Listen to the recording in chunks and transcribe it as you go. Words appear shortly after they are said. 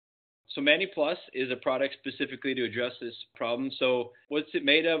So Manny Plus is a product specifically to address this problem. So what's it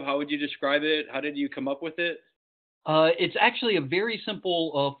made of? How would you describe it? How did you come up with it? It's actually a very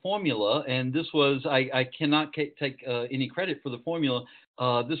simple formula, and I cannot take any credit for the formula.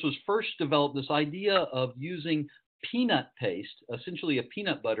 This was first developed, this idea of using peanut paste, essentially a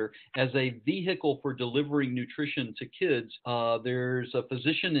peanut butter, as a vehicle for delivering nutrition to kids. There's a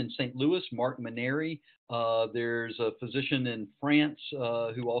physician in St. Louis, Mark Maneri. There's a physician in France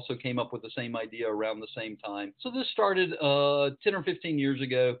who also came up with the same idea around the same time. So this started 10 or 15 years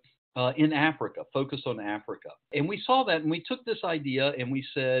ago in Africa, focused on Africa. And we saw that and we took this idea and we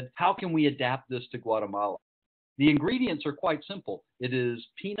said, how can we adapt this to Guatemala? The ingredients are quite simple. It is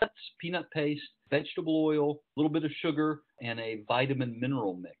peanuts, peanut paste, vegetable oil, a little bit of sugar, and a vitamin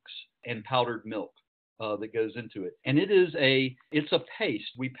mineral mix and powdered milk that goes into it. And it's a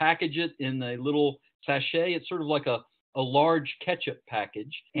paste. We package it in a little sachet. It's sort of like a large ketchup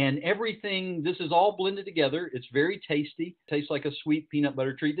package, and everything, this is all blended together. It's very tasty, tastes like a sweet peanut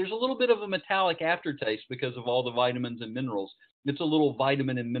butter treat. There's a little bit of a metallic aftertaste because of all the vitamins and minerals. It's a little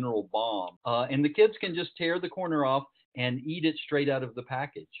vitamin and mineral bomb. And the kids can just tear the corner off and eat it straight out of the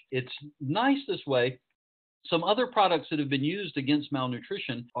package. It's nice this way. Some other products that have been used against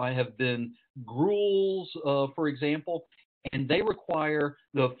malnutrition have been gruels, for example, and they require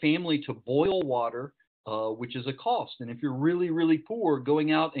the family to boil water, which is a cost. And if you're really, really poor,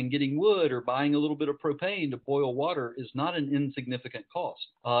 going out and getting wood or buying a little bit of propane to boil water is not an insignificant cost.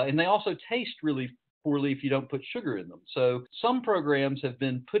 And they also taste really poorly if you don't put sugar in them. So some programs have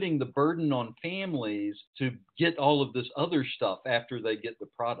been putting the burden on families to get all of this other stuff after they get the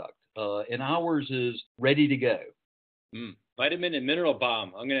product. And ours is ready to go. Vitamin and mineral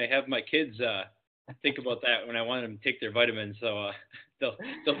bomb. I'm going to have my kids think about that when I want them to take their vitamins. So they'll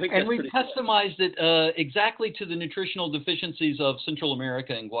think and that's we pretty customized it exactly to the nutritional deficiencies of Central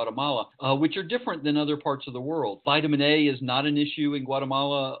America and Guatemala, which are different than other parts of the world. Vitamin A is not an issue in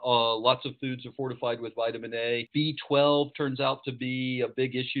Guatemala. Lots of foods are fortified with vitamin A. B12 turns out to be a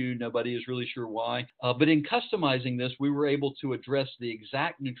big issue. Nobody is really sure why. But in customizing this, we were able to address the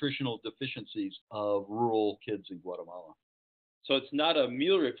exact nutritional deficiencies of rural kids in Guatemala. So it's not a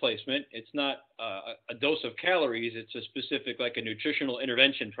meal replacement. It's not a dose of calories. It's a specific, like a nutritional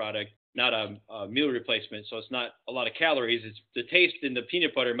intervention product, not a meal replacement. So it's not a lot of calories. It's the taste in the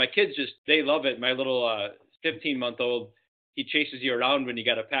peanut butter. My kids they love it. My little 15-month-old, he chases you around when you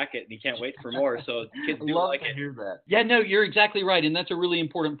got a packet and he can't wait for more. So kids do Love like to it. hear that. Yeah, no, you're exactly right. And that's a really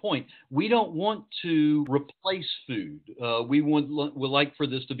important point. We don't want to replace food. We would like for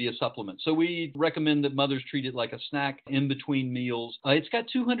this to be a supplement. So we recommend that mothers treat it like a snack in between meals. It's got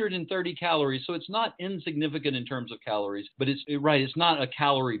 230 calories, so it's not insignificant in terms of calories, but it's not a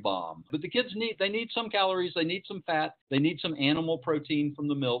calorie bomb. But the kids need some calories, they need some fat, they need some animal protein from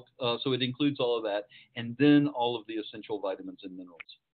the milk, so it includes all of that, and then all of the essential vitamins and minerals.